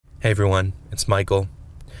Hey everyone, it's Michael,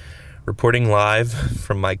 reporting live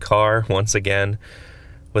from my car once again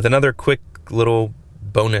with another quick little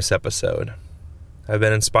bonus episode. I've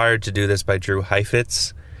been inspired to do this by Drew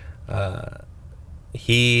Heifetz.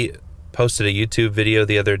 He posted a YouTube video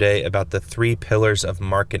the other day about the 3 pillars of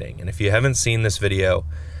marketing. And if you haven't seen this video,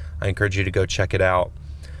 I encourage you to go check it out.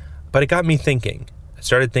 But it got me thinking. I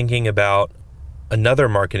started thinking about another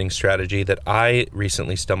marketing strategy that I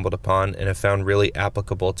recently stumbled upon and have found really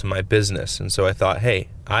applicable to my business. And so I thought, hey,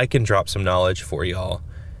 I can drop some knowledge for y'all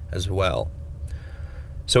as well.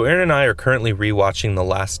 So Aaron and I are currently rewatching The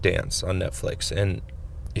Last Dance on Netflix. And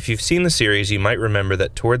if you've seen the series, you might remember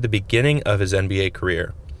that toward the beginning of his NBA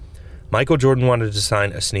career, Michael Jordan wanted to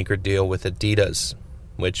sign a sneaker deal with Adidas,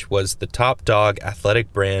 which was the top dog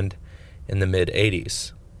athletic brand in the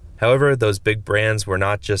mid-'80s. However, those big brands were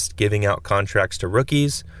not just giving out contracts to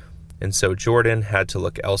rookies, and so Jordan had to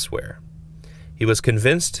look elsewhere. He was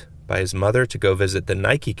convinced by his mother to go visit the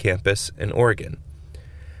Nike campus in Oregon.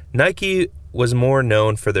 Nike was more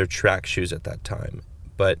known for their track shoes at that time,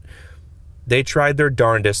 but they tried their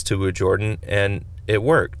darndest to woo Jordan, and it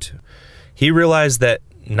worked. He realized that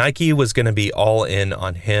Nike was going to be all in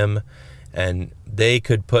on him, and they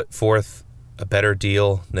could put forth a better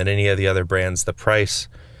deal than any of the other brands. The price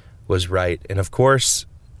was right. And of course,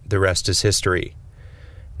 the rest is history.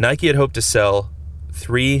 Nike had hoped to sell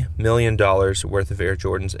 $3 million worth of Air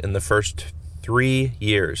Jordans in the first 3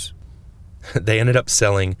 years. They ended up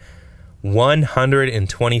selling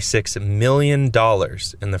 $126 million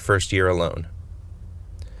in the first year alone.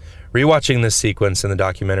 Rewatching this sequence in the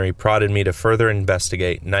documentary prodded me to further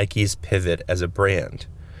investigate Nike's pivot as a brand.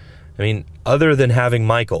 I mean, other than having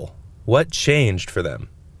Michael, what changed for them?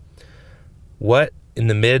 What in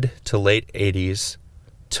the mid to late 80s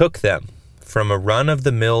took them from a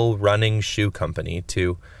run-of-the-mill running shoe company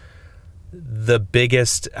to the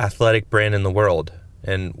biggest athletic brand in the world,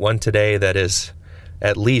 and one today that is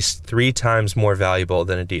at least 3 times more valuable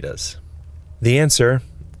than Adidas? The answer,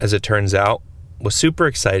 as it turns out, was super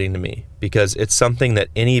exciting to me because it's something that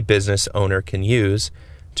any business owner can use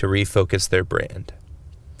to refocus their brand.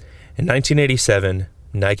 In 1987,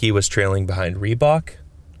 Nike was trailing behind Reebok,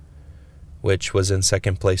 which was in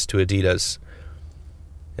second place to Adidas,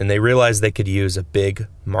 and they realized they could use a big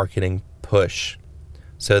marketing push.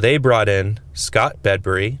 So they brought in Scott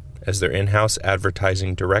Bedbury as their in-house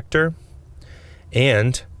advertising director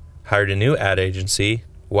and hired a new ad agency,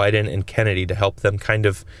 Wieden & Kennedy, to help them kind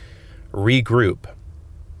of regroup.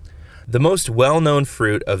 The most well-known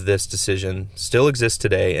fruit of this decision still exists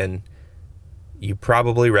today, and you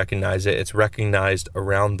probably recognize it. It's recognized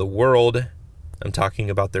around the world. I'm talking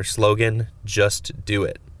about their slogan, "Just Do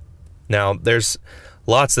It." Now, there's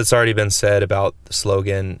lots that's already been said about the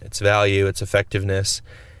slogan, its value, its effectiveness,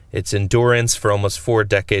 its endurance for almost 4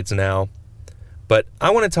 decades now. But I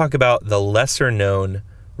want to talk about the lesser-known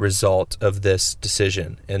result of this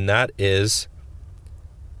decision, and that is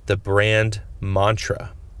the brand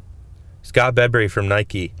mantra. Scott Bedbury from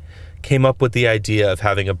Nike came up with the idea of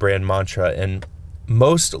having a brand mantra, and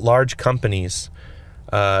most large companies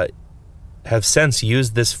have since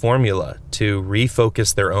used this formula to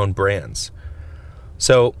refocus their own brands.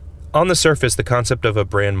 So, on the surface, the concept of a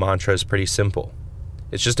brand mantra is pretty simple.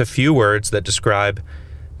 It's just a few words that describe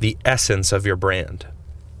the essence of your brand.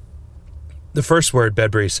 The first word,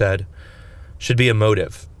 Bedbury said, should be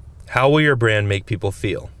emotive. How will your brand make people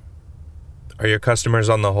feel? Are your customers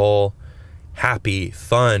on the whole happy,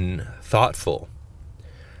 fun, thoughtful?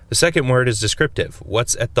 The second word is descriptive.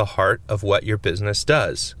 What's at the heart of what your business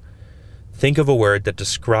does? Think of a word that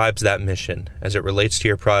describes that mission as it relates to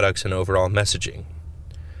your products and overall messaging.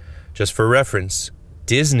 Just for reference,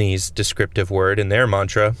 Disney's descriptive word in their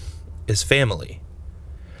mantra is family.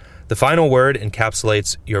 The final word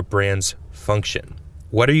encapsulates your brand's function.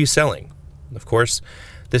 What are you selling? Of course,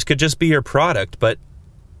 this could just be your product, but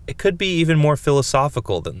it could be even more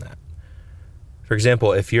philosophical than that. For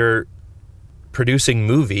example, if you're producing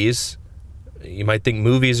movies, you might think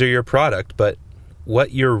movies are your product, but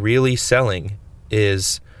what you're really selling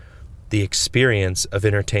is the experience of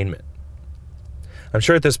entertainment. I'm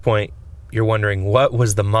sure at this point you're wondering, what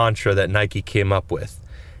was the mantra that Nike came up with?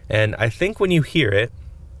 And I think when you hear it,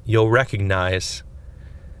 you'll recognize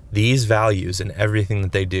these values in everything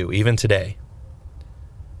that they do, even today.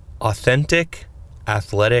 Authentic,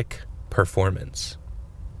 athletic performance.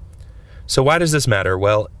 So why does this matter?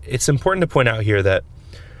 Well, it's important to point out here that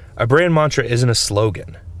a brand mantra isn't a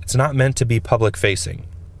slogan. It's not meant to be public-facing.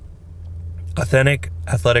 Authentic,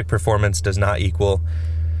 athletic performance does not equal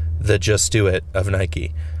the "just do it" of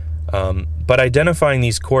Nike. But identifying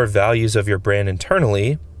these core values of your brand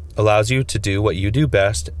internally allows you to do what you do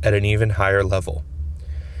best at an even higher level.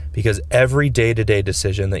 Because every day-to-day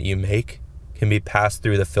decision that you make can be passed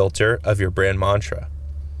through the filter of your brand mantra.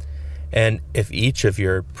 And if each of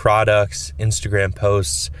your products, Instagram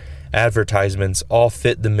posts, advertisements all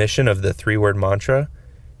fit the mission of the 3-word mantra,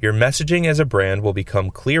 your messaging as a brand will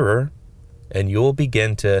become clearer and you'll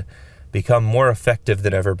begin to become more effective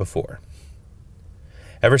than ever before.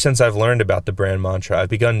 Ever since I've learned about the brand mantra, I've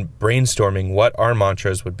begun brainstorming what our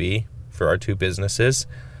mantras would be for our 2 businesses,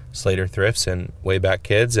 Slater Thrifts and Wayback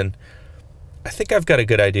Kids, and I think I've got a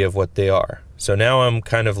good idea of what they are. So now I'm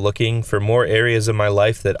kind of looking for more areas of my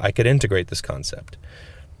life that I could integrate this concept.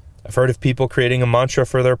 I've heard of people creating a mantra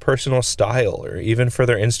for their personal style or even for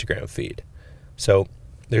their Instagram feed. So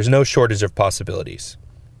there's no shortage of possibilities.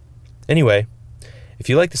 Anyway, if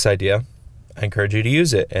you like this idea, I encourage you to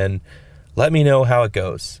use it and let me know how it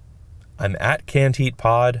goes. I'm at Can't Eat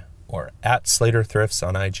Pod or at Slater Thrifts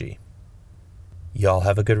on IG. Y'all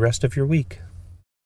have a good rest of your week.